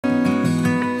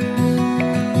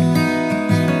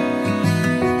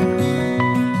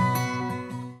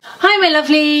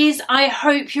lovelies, I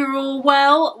hope you're all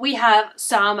well. We have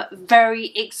some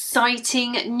very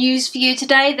exciting news for you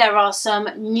today. There are some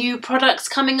new products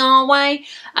coming our way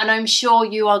and I'm sure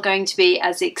you are going to be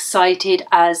as excited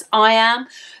as I am.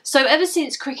 So ever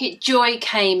since Cricut Joy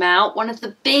came out, one of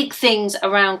the big things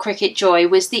around Cricut Joy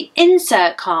was the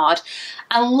insert card,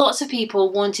 and lots of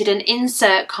people wanted an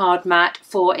insert card mat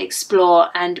for Explore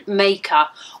and Maker.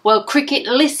 Well, Cricut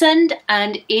listened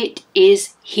and it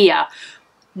is here.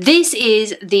 This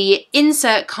is the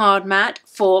insert card mat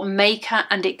for Maker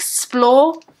and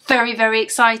Explore. Very, very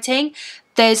exciting.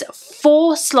 There's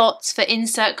 4 slots for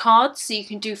insert cards, so you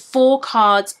can do 4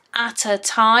 cards at a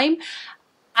time.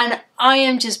 And I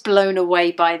am just blown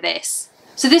away by this.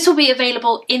 So this will be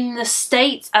available in the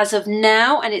States as of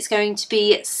now, and it's going to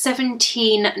be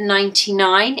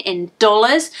 $17.99 in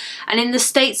dollars. And in the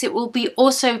States it will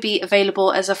also be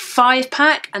available as a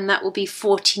 5-pack, and that will be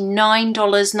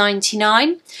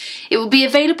 $49.99. It will be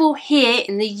available here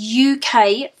in the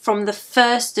UK from the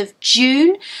 1st of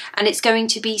June, and it's going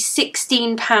to be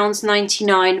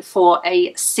 £16.99 for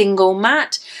a single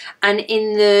mat. And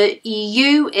in the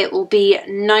EU it will be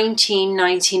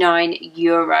 €19.99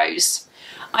 euros.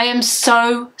 I am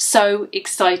so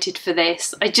excited for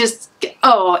this.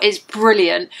 It's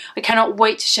brilliant. I cannot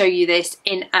wait to show you this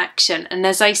in action. And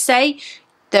as I say,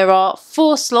 there are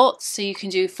 4 slots, so you can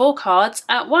do 4 cards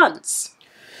at once.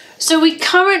 So we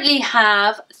currently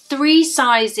have 3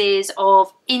 sizes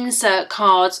of insert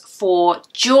cards for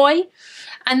Joy,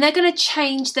 and they're going to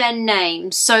change their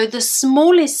names. So the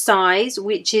smallest size,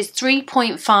 which is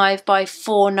 3.5 by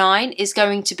 4.9, is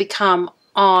going to become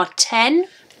R10.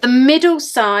 The middle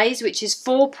size, which is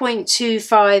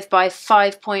 4.25 by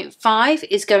 5.5,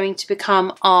 is going to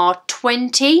become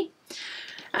R20.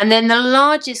 And then the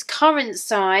largest current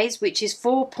size, which is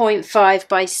 4.5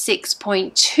 by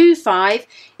 6.25,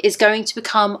 is going to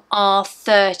become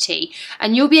R30.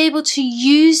 And you'll be able to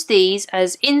use these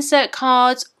as insert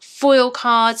cards, foil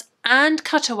cards, and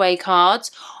cutaway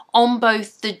cards on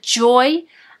both the Joy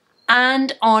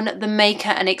and on the Maker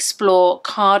and Explore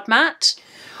card mat.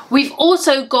 We've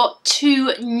also got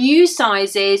 2 new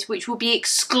sizes which will be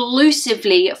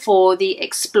exclusively for the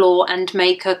Explore and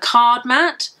Maker card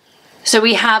mat. So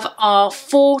we have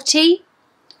R40,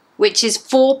 which is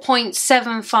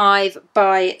 4.75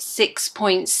 by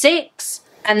 6.6,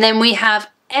 and then we have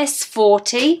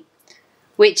S40,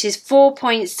 which is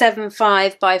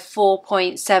 4.75 by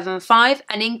 4.75,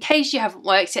 and in case you haven't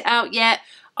worked it out yet,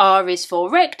 R is for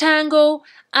rectangle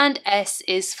and S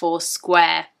is for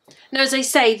square. Now, as I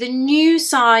say, the new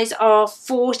size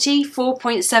R40,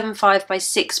 4.75 by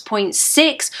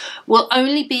 6.6, will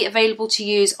only be available to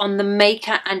use on the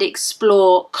Maker and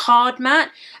Explore card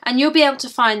mat, and you'll be able to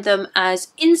find them as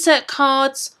insert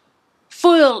cards,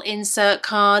 foil insert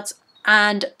cards,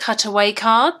 and cutaway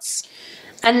cards.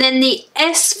 And then the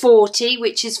S40,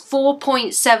 which is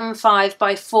 4.75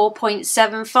 by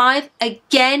 4.75,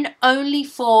 again only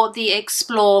for the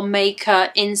Explore Maker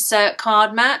insert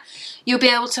card mat. You'll be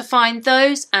able to find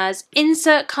those as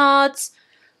insert cards,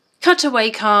 cutaway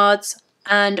cards,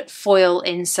 and foil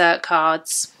insert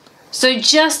cards. So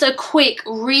just a quick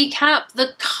recap,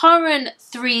 the current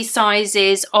 3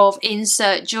 sizes of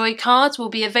Insert Joy cards will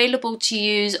be available to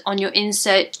use on your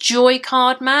Insert Joy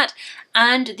card mat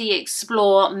and the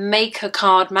Explore Maker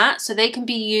card mat, so they can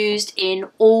be used in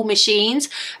all machines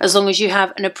as long as you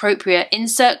have an appropriate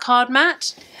insert card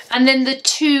mat. And then the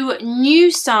 2 new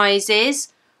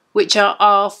sizes, which are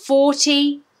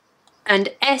R40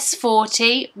 and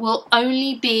S40, will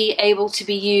only be able to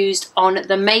be used on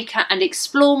the Maker and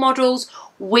Explore models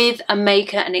with a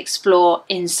Maker and Explore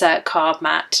insert card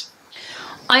mat.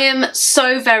 I am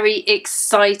so very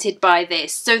excited by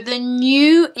this. So the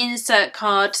new insert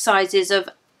card sizes of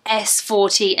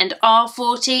S40 and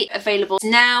R40 available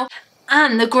now.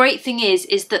 And the great thing is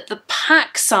that the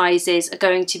pack sizes are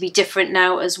going to be different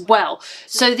now as well.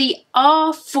 So the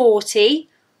R40,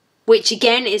 which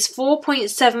again is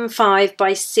 4.75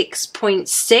 by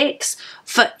 6.6,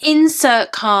 for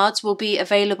insert cards will be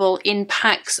available in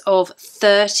packs of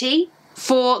 30.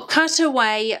 For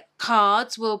cutaway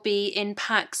cards will be in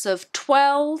packs of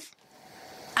 12,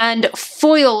 and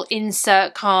foil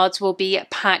insert cards will be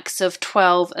packs of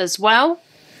 12 as well.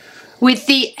 With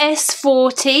the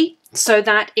S40, so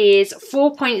that is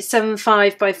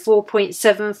 4.75 by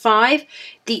 4.75,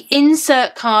 the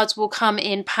insert cards will come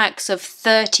in packs of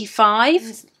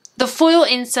 35. The foil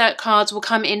insert cards will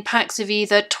come in packs of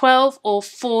either 12 or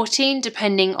 14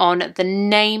 depending on the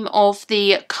name of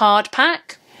the card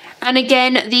pack. And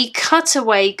again, the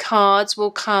cutaway cards will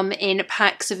come in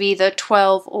packs of either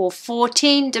 12 or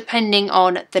 14 depending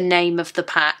on the name of the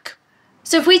pack.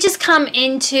 So if we just come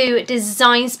into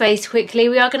Design Space quickly,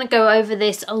 we are going to go over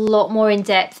this a lot more in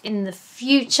depth in the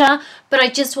future, but I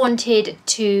just wanted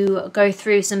to go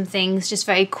through some things just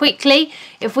very quickly.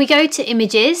 If we go to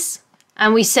Images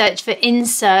and we search for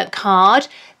Insert Card,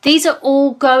 these are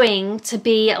all going to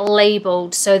be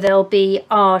labelled. So there'll be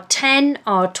R10,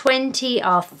 R20,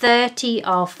 R30,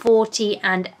 R40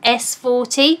 and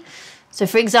S40. So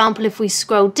for example, if we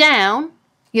scroll down,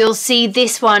 you'll see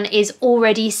this one is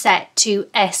already set to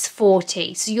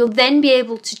S40. So you'll then be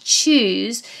able to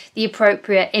choose the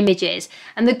appropriate images.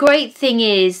 And the great thing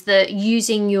is that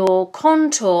using your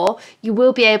contour, you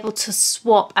will be able to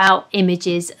swap out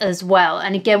images as well.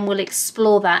 And again, we'll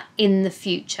explore that in the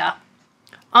future.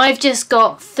 I've just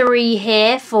got 3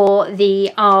 here for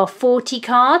the R40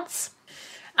 cards.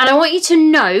 And I want you to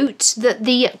note that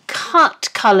the cut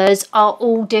colours are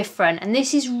all different. And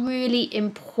this is really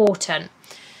important.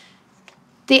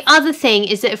 The other thing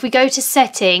is that if we go to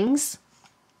settings,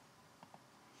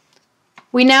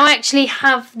 we now actually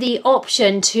have the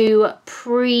option to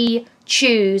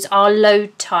pre-choose our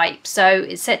load type. So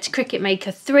it's set to Cricut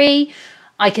Maker 3.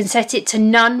 I can set it to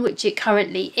none, which it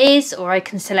currently is, or I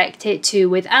can select it to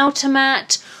without a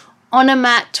mat, on a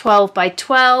mat 12 by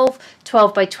 12,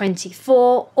 12 by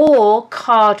 24, or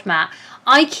card mat.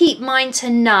 I keep mine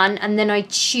to none and then I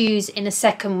choose in a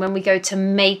second when we go to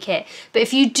make it. But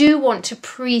if you do want to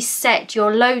preset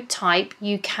your load type,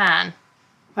 you can.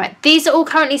 Right, these are all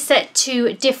currently set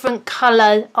to different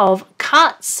colour of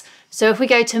cuts. So if we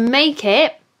go to make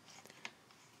it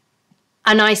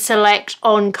and I select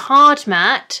on card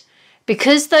mat,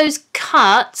 because those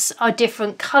cuts are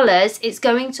different colours, it's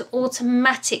going to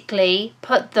automatically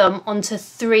put them onto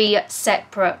 3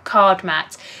 separate card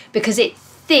mats because it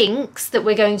thinks that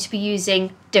we're going to be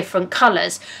using different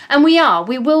colours, and we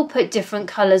will put different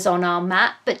colours on our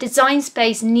mat, but Design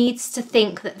Space needs to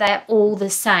think that they're all the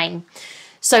same.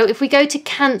 So if we go to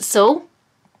cancel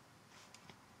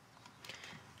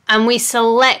and we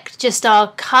select just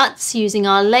our cuts using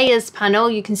our layers panel,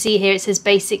 you can see here it says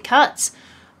basic cuts.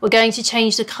 We're going to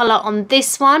change the colour on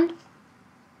this one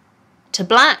to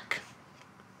black,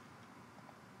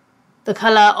 the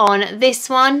colour on this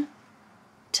one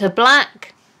to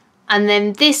black, and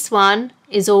then this one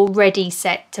is already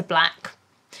set to black.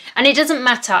 And it doesn't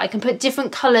matter, I can put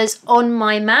different colours on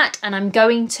my mat, and I'm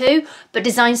going to, but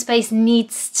Design Space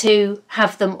needs to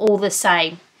have them all the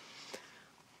same.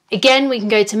 Again, we can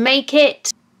go to make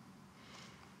it.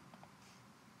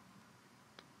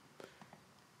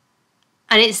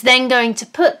 And it's then going to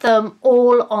put them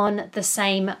all on the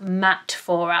same mat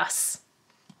for us.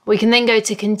 We can then go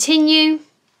to continue.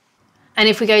 And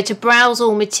if we go to browse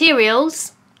all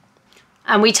materials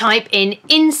and we type in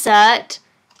insert,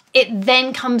 it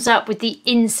then comes up with the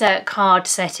insert card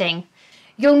setting.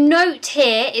 You'll note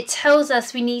here it tells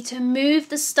us we need to move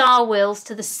the star wheels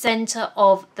to the centre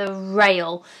of the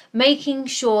rail, making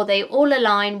sure they all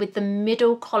align with the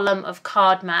middle column of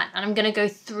card mat, and I'm going to go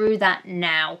through that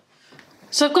now.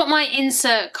 So I've got my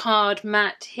insert card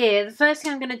mat here. The first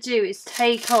thing I'm going to do is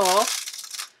take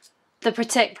off the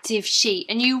protective sheet,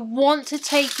 and you want to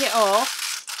take it off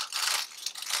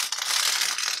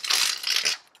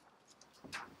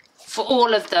for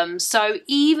all of them. So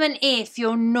even if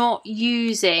you're not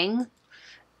using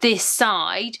this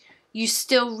side, you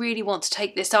still really want to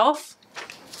take this off.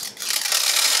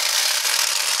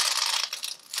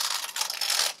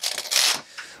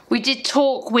 We did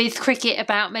talk with Cricut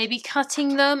about maybe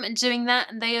cutting them and doing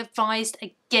that, and they advised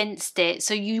against it.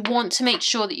 So you want to make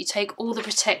sure that you take all the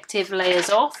protective layers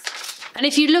off. And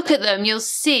if you look at them, you'll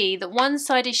see that one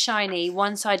side is shiny,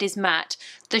 one side is matte.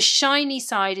 The shiny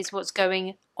side is what's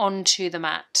going onto the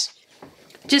mat.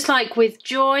 Just like with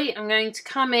Joy, I'm going to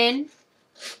come in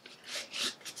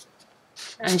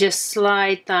and just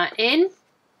slide that in.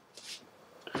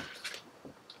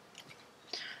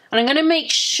 And I'm going to make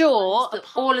sure that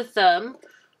all of them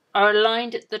are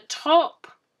aligned at the top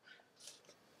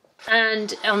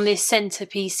and on this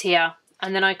centerpiece here.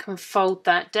 And then I can fold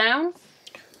that down.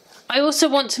 I also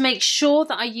want to make sure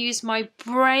that I use my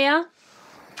brayer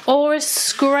or a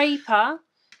scraper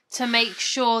to make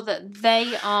sure that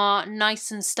they are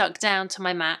nice and stuck down to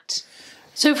my mat.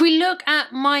 So if we look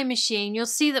at my machine, you'll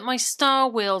see that my star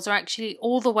wheels are actually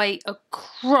all the way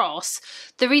across.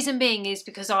 The reason being is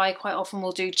because I quite often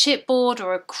will do chipboard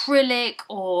or acrylic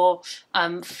or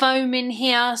foam in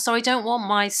here. So I don't want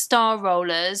my star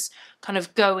rollers kind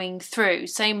of going through.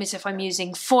 Same as if I'm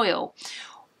using foil.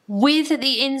 With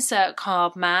the insert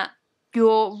card mat,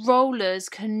 your rollers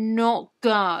cannot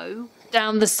go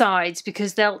down the sides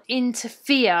because they'll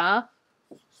interfere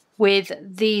with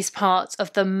these parts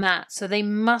of the mat, so they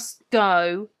must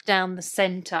go down the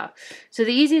center. So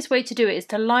the easiest way to do it is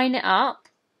to line it up,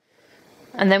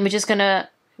 and then we're just going to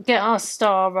get our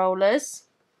star rollers.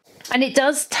 And it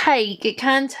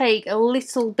can take a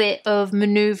little bit of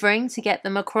maneuvering to get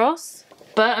them across,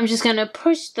 but I'm just going to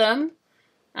push them,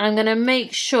 and I'm going to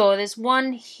make sure there's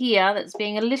one here that's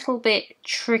being a little bit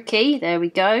tricky. There we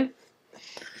go.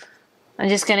 I'm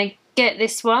just going to get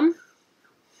this one,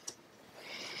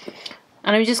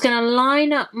 and I'm just going to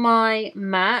line up my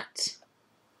mat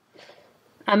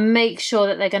and make sure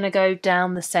that they're going to go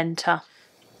down the center.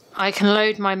 I can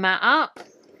load my mat up.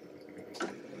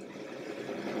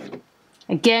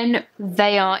 Again,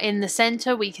 they are in the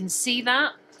center, we can see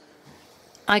that.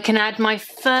 I can add my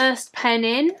first pen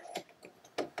in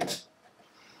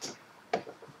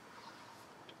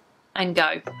and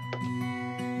go.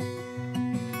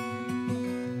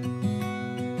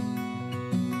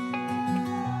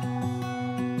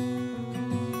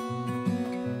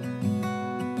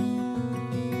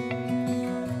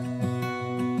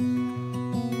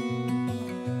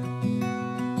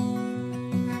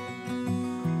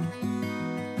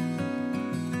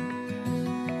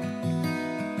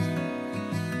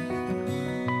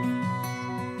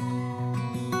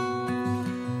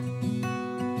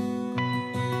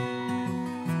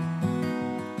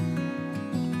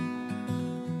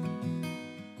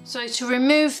 So to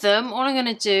remove them, all I'm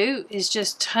going to do is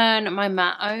just turn my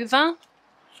mat over.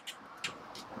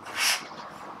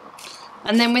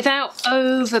 And then without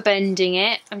over bending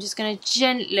it, I'm just going to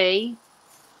gently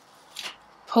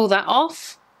pull that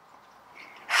off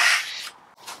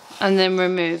and then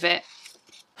remove it.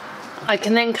 I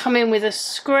can then come in with a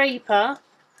scraper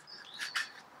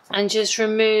and just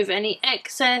remove any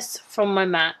excess from my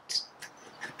mat.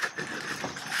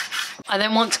 I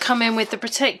then want to come in with the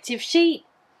protective sheet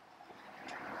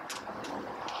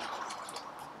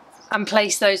and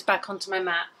place those back onto my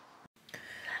mat.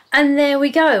 And there we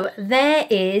go. There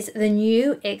is the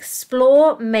new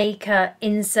Explore Maker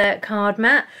insert card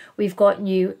mat. We've got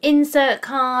new insert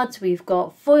cards, we've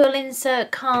got foil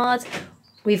insert cards,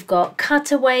 we've got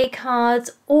cutaway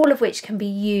cards, all of which can be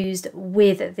used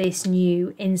with this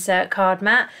new insert card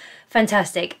mat.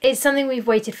 Fantastic. It's something we've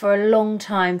waited for a long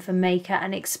time for Maker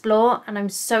and Explore, and I'm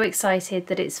so excited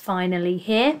that it's finally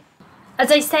here. As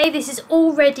I say, this is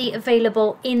already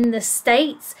available in the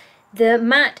States. The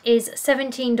mat is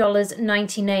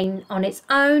 $17.99 on its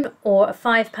own, or a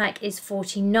 5-pack is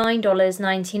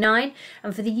 $49.99.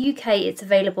 And for the UK, it's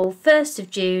available 1st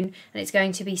of June, and it's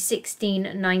going to be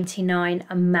 $16.99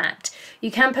 a mat.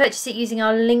 You can purchase it using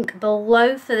our link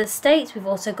below for the States. We've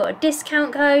also got a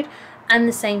discount code, and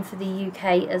the same for the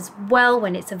UK as well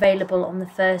when it's available on the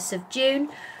 1st of June.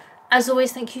 As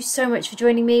always, thank you so much for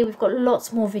joining me. We've got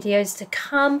lots more videos to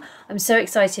come. I'm so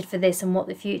excited for this and what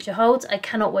the future holds. I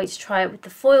cannot wait to try it with the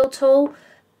foil tool.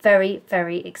 Very,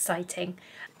 very exciting.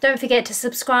 Don't forget to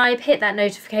subscribe, hit that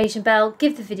notification bell,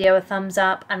 give the video a thumbs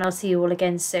up, and I'll see you all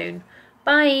again soon.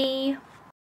 Bye!